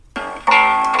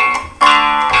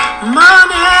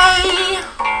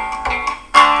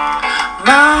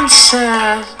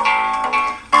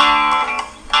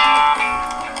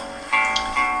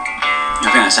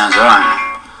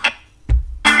Right.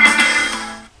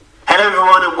 Hello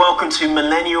everyone and welcome to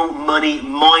Millennial Money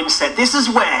Mindset. This is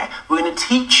where we're going to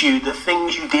teach you the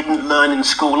things you didn't learn in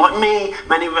school. Like me,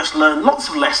 many of us learn lots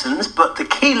of lessons, but the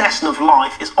key lesson of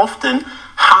life is often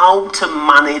how to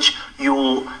manage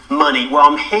your money. Well,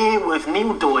 I'm here with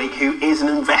Neil Doig, who is an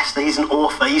investor, he's an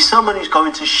author, he's someone who's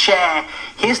going to share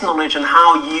his knowledge on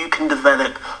how you can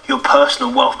develop your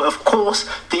personal wealth. But of course,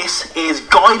 this is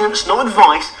guidance, not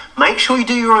advice. Make sure you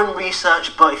do your own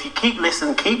research, but if you keep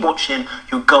listening, keep watching,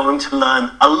 you're going to learn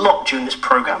a lot during this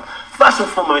program. First and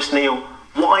foremost, Neil,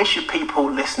 why should people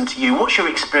listen to you? What's your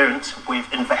experience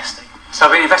with investing? So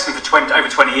I've been investing for over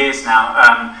 20 years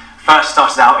now. First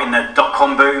started out in the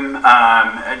dot-com boom,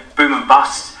 boom and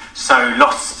bust, so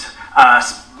lost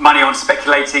money on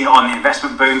speculating on the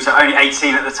investment boom, so only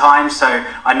 18 at the time, so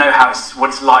I know what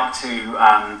it's like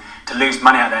to lose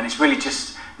money out there, and it's really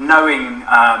just knowing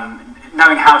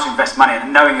how to invest money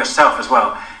and knowing yourself as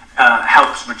well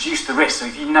helps reduce the risk. So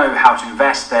if you know how to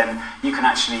invest, then you can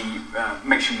actually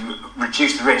make sure you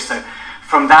reduce the risk. So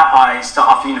from that,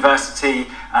 after university,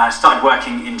 started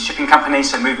working in shipping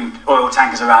companies, so moving oil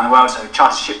tankers around the world, so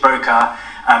chartered shipbroker,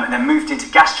 and then moved into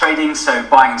gas trading, so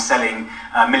buying and selling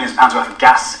millions of pounds worth of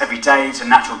gas every day, so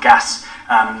natural gas,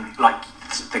 like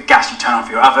the gas you turn on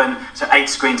for your oven, so 8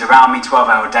 screens around me,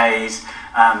 12-hour days,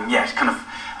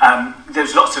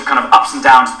 there's lots of kind of ups and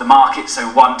downs of the market. So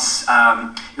once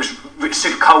it was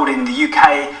super cold in the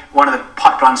UK, one of the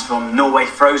pipelines from Norway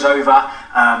froze over,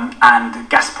 and the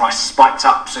gas price spiked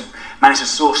up. So managed to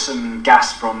source some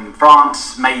gas from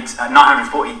France, made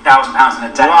 £940,000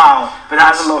 in a day. Wow, but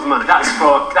that's a lot of money.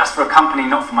 That's for a company,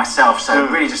 not for myself. So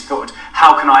really just thought,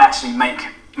 how can I actually make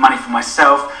money for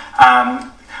myself?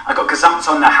 I got gazumped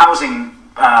on the housing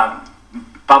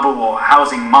bubble or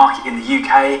housing market in the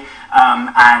UK,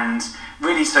 and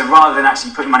really, so rather than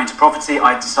actually putting money into property,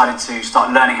 I decided to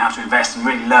start learning how to invest and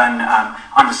really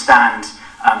understand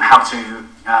how to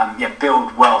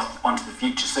build wealth onto the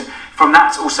future. So from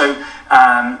that also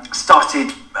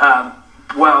started,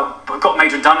 got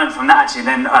made redundant from that actually,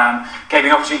 and then gave me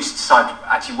an opportunity to decide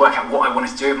actually work out what I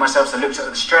wanted to do with myself. So I looked at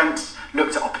the strengths,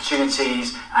 looked at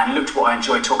opportunities, and looked at what I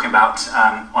enjoy talking about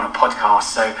on a podcast.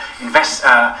 So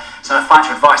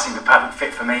financial advice seemed the perfect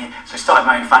fit for me. So I started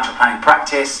my own financial planning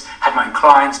practice, had my own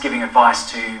clients, giving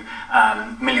advice to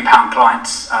 £1 million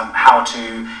clients how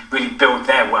to really build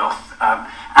their wealth.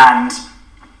 And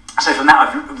so from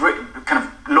that, I've kind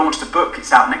of launched a book.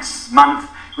 It's out next month.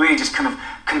 Really just kind of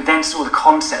condensed all the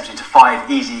concepts into 5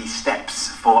 easy steps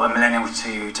for a millennial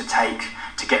to take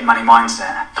to get money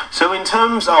mindset. So in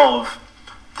terms of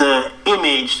the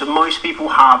image that most people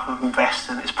have of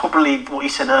investing, it's probably what you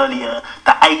said earlier,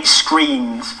 the 8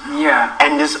 screens. Yeah.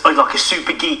 And there's like a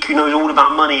super geek who knows all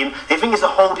about money, and they think it's a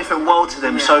whole different world to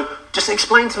them. Yeah. So just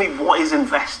explain to me, what is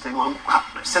investing?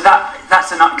 So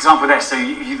that's an example there. So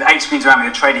the 8 screens around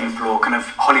the trading floor, kind of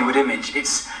Hollywood image.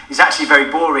 It's actually very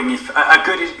boring. If a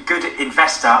good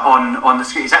investor on the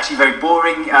screen is actually very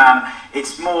boring.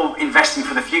 It's more investing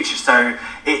for the future. So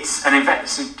it's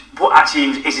what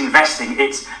actually is investing?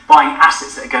 It's buying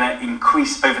assets that are going to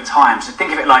increase over time. So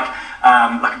think of it like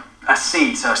a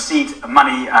seed. So a seed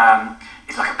money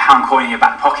is like a pound coin in your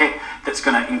back pocket that's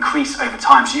going to increase over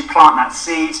time. So you plant that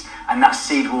seed, and that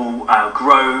seed will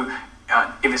grow.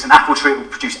 If it's an apple tree, it will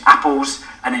produce apples,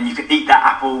 and then you can eat that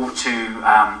apple to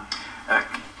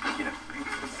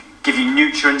give you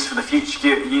nutrients for the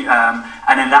future,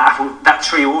 and then that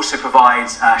tree will also provide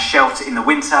shelter in the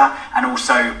winter, and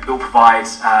also it will provide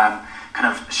kind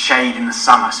of shade in the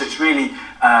summer. So it's really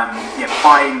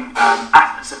buying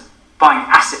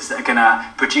assets that are going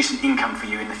to produce an income for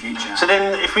you in the future. So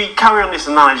then, if we carry on this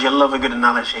analogy, I love a good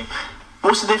analogy.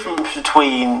 What's the difference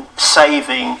between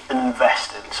saving and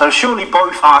investing? So surely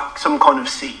both are some kind of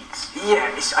seeds.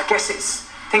 Yeah, I guess it's,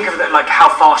 think of it like how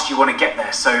fast you want to get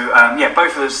there. So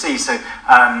both of those seeds. So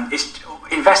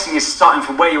investing is starting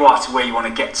from where you are to where you want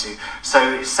to get to.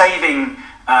 So saving,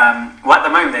 at the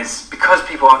moment, because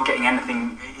people aren't getting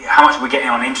anything. How much we're getting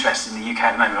on interest in the UK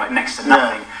at the moment, like next to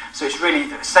nothing. Yeah. So it's really,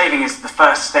 saving is the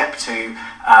first step to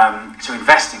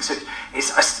investing. So I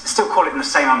still call it in the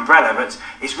same umbrella, but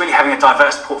it's really having a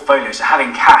diverse portfolio. So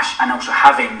having cash and also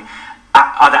having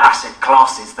other asset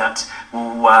classes that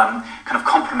will kind of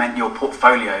complement your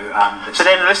portfolio. So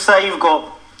then let's say you've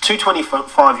got 2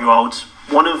 25-year-olds,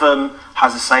 one of them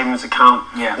has a savings account,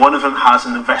 one of them has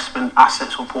an investment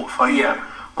assets or portfolio. Yeah.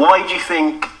 Why do you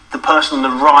think the person on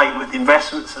the right with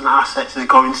investments and assets is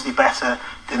going to be better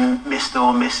than Mr.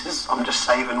 or Mrs. I'm just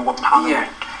saving £1 a week?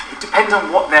 It depends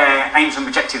on what their aims and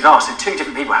objectives are. So 2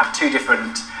 different people have 2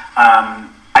 different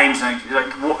aims.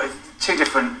 Like two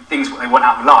different things what they want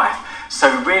out of life. So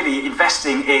really,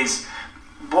 investing is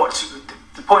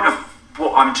the point of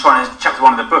what I'm trying to, chapter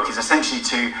 1 of the book is essentially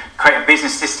to create a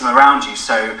business system around you.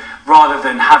 So rather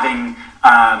than having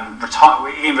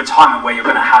in retirement where you're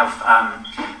going to have,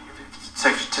 so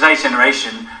for today's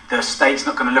generation, the state's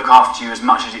not going to look after you as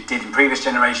much as it did in previous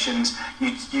generations.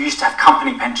 You used to have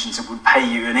company pensions that would pay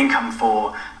you an income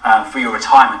for your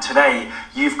retirement. Today,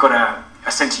 you've got to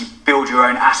essentially build your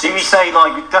own assets. So you say,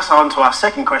 like, that's on to our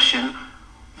second question,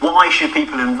 why should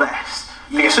people invest?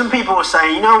 Because some people are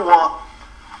saying, you know what,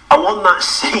 I want that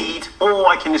seed, or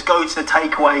I can just go to the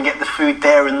takeaway and get the food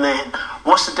there and then.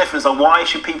 What's the difference? Like, why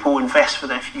should people invest for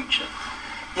their future?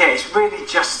 Yeah, it's really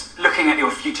just looking at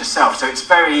your future self. So it's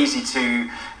very easy to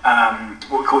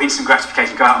what we call instant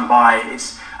gratification, go out and buy.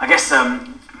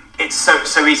 It's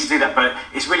so easy to do that, but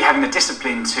it's really having the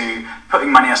discipline to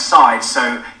putting money aside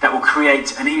so that will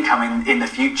create an income in the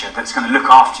future that's going to look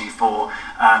after you for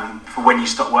when you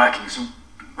stop working. So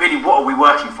really, what are we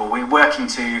working for? We're working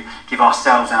to give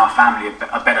ourselves and our family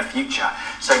a better future.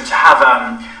 So to have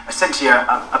essentially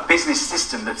a business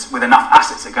system that's with enough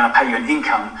assets that are going to pay you an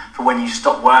income for when you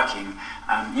stop working,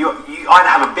 you either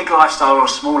have a big lifestyle or a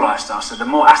small lifestyle. So the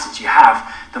more assets you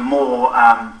have, the more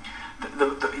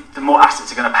the more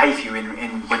assets are going to pay for you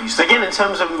in when you stop. So again, in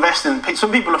terms of investing,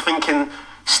 some people are thinking,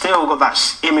 still got that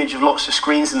image of lots of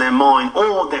screens in their mind,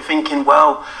 or they're thinking,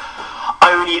 well,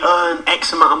 I only earn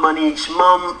X amount of money each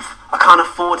month, I can't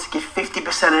afford to give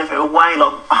 50% of it away.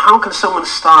 Like, how can someone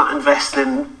start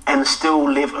investing and still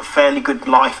live a fairly good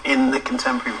life in the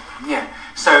contemporary world? Yeah,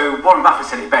 so Warren Buffett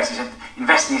said it best. He said,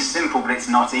 investing is simple, but it's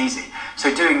not easy.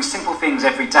 So doing simple things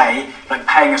every day, like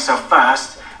paying yourself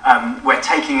first, we're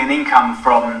taking an income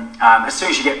from, as soon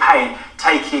as you get paid,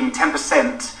 taking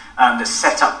 10% that's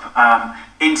set up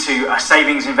into a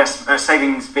savings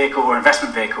vehicle or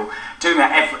investment vehicle. Doing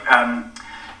that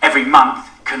every month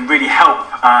can really help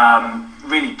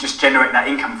really just generate that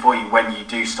income for you when you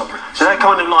do stop. So that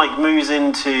kind of like moves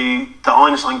into the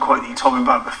Einstein quote that you told me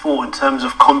about before in terms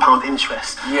of compound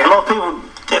interest. Yeah. A lot of people,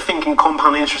 they're thinking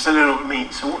compound interest, they don't know what it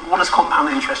means. So what does compound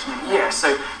interest mean? Yeah,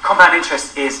 so compound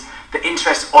interest is the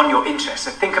interest on your interest.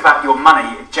 So think about your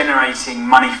money generating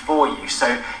money for you. So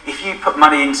if you put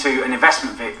money into an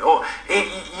investment vehicle, or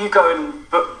you go and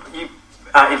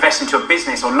invest into a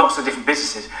business or lots of different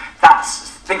businesses,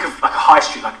 think of like a high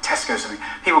street, like Tesco or something.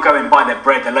 People go and buy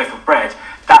their loaf of bread.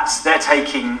 They're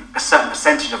taking a certain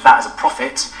percentage of that as a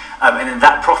profit, and then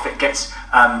that profit gets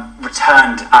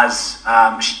returned as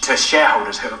to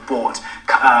shareholders who have bought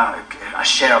a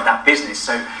share of that business.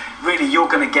 So really, you're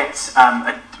going to get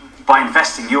by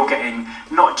investing, you're getting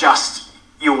not just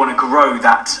you want to grow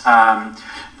that.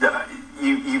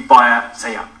 You buy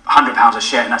say £100 a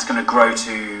share, and that's going to grow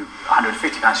to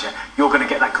 £150 a share. You're going to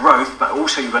get that growth, but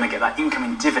also you're going to get that income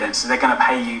in dividends. So they're going to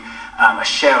pay you a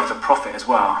share of the profit as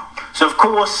well. So of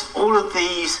course, all of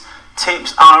these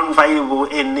tips are available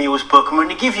in Neil's book. I'm going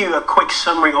to give you a quick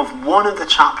summary of one of the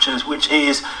chapters, which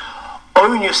is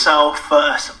own yourself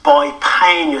first by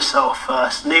paying yourself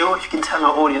first. Neil, if you can tell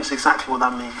our audience exactly what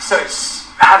that means. So it's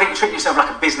treat yourself like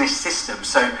a business system.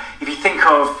 So if you think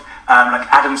of like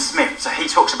Adam Smith, so he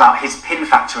talks about his pin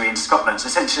factory in Scotland. So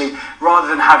essentially, rather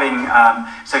than having,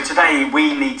 so today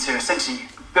we need to essentially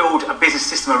build a business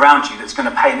system around you that's going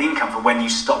to pay an income for when you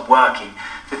stop working.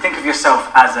 So think of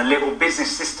yourself as a little business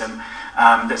system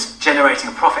that's generating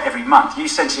a profit every month. You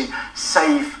essentially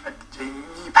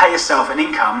you pay yourself an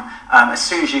income as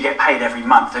soon as you get paid every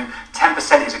month. So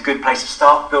 10% is a good place to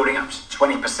start, building up to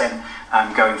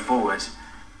 20% going forward.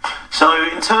 So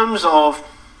in terms of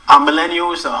our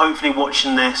millennials that are hopefully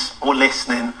watching this or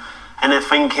listening, and they're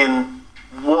thinking,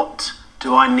 what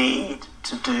do I need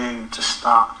to do to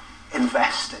start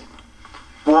investing?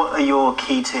 What are your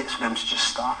key tips for them to just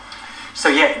start? So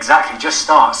yeah, exactly, just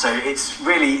start. So it's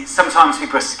really, sometimes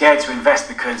people are scared to invest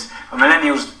because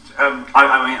millennials,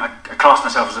 I class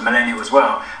myself as a millennial as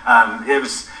well. It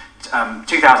was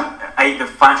 2008, the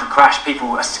financial crash, people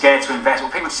are scared to invest, or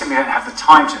people simply don't have the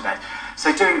time to invest.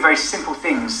 So doing very simple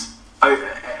things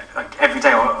like every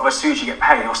day or as soon as you get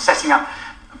paid, or setting up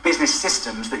business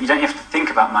systems that you don't have to think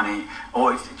about money,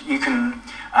 or you can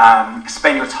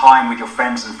spend your time with your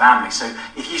friends and family. So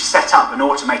if you set up an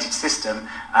automated system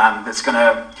that's going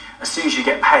to, as soon as you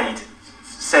get paid,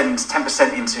 send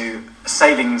 10% into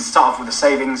savings, start off with a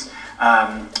savings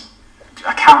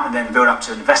account and then build up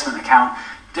to an investment account,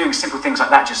 doing simple things like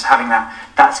that, just having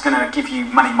that's going to give you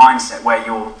money mindset where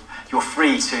you're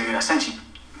free to essentially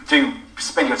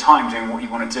spend your time doing what you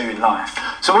want to do in life.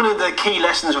 So one of the key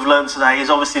lessons we've learned today is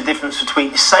obviously the difference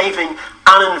between saving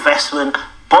and investment.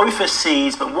 Both are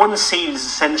seeds, but one seed is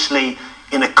essentially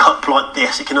in a cup like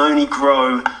this. It can only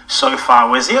grow so far,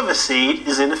 whereas the other seed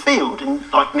is in a field. And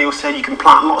like Neil said, you can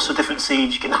plant lots of different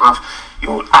seeds. You can have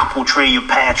your apple tree, your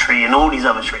pear tree, and all these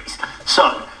other trees.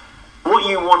 So, what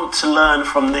you want to learn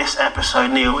from this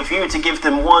episode, Neil, if you were to give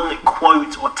them one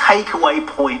quote or takeaway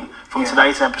point from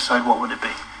today's episode, what would it be?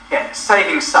 Yeah,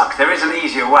 savings suck. There is an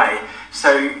easier way.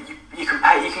 So you can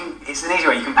pay. It's an easy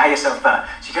way. You can pay yourself first.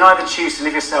 So you can either choose to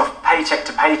live yourself paycheck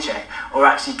to paycheck, or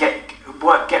actually get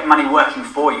money working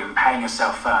for you and paying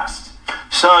yourself first.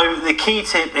 So the key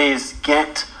tip is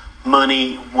get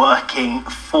money working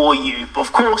for you. But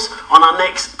of course, on our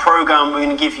next program, we're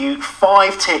going to give you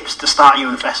 5 tips to start your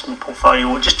investment portfolio,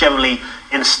 or just generally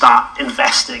start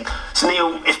investing. So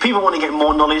Neil, if people want to get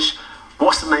more knowledge,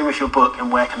 what's the name of your book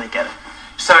and where can they get it?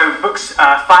 So books,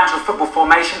 Financial Football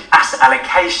Formation, Asset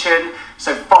Allocation,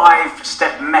 so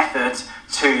 5-step method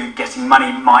to getting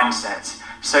money mindset.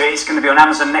 So it's going to be on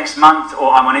Amazon next month,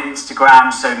 or I'm on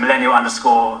Instagram, so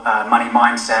millennial_money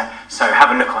mindset. So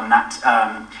have a look on that.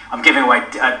 I'm giving away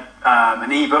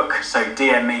an ebook, so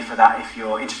DM me for that if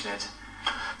you're interested.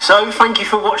 So thank you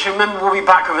for watching. Remember, we'll be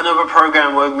back with another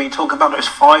program where we talk about those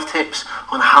 5 tips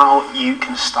on how you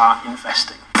can start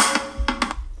investing.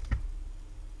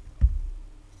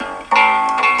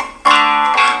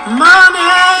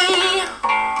 Money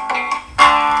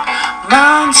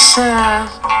mindset.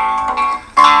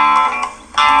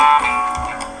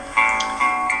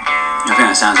 I think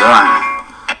that sounds alright.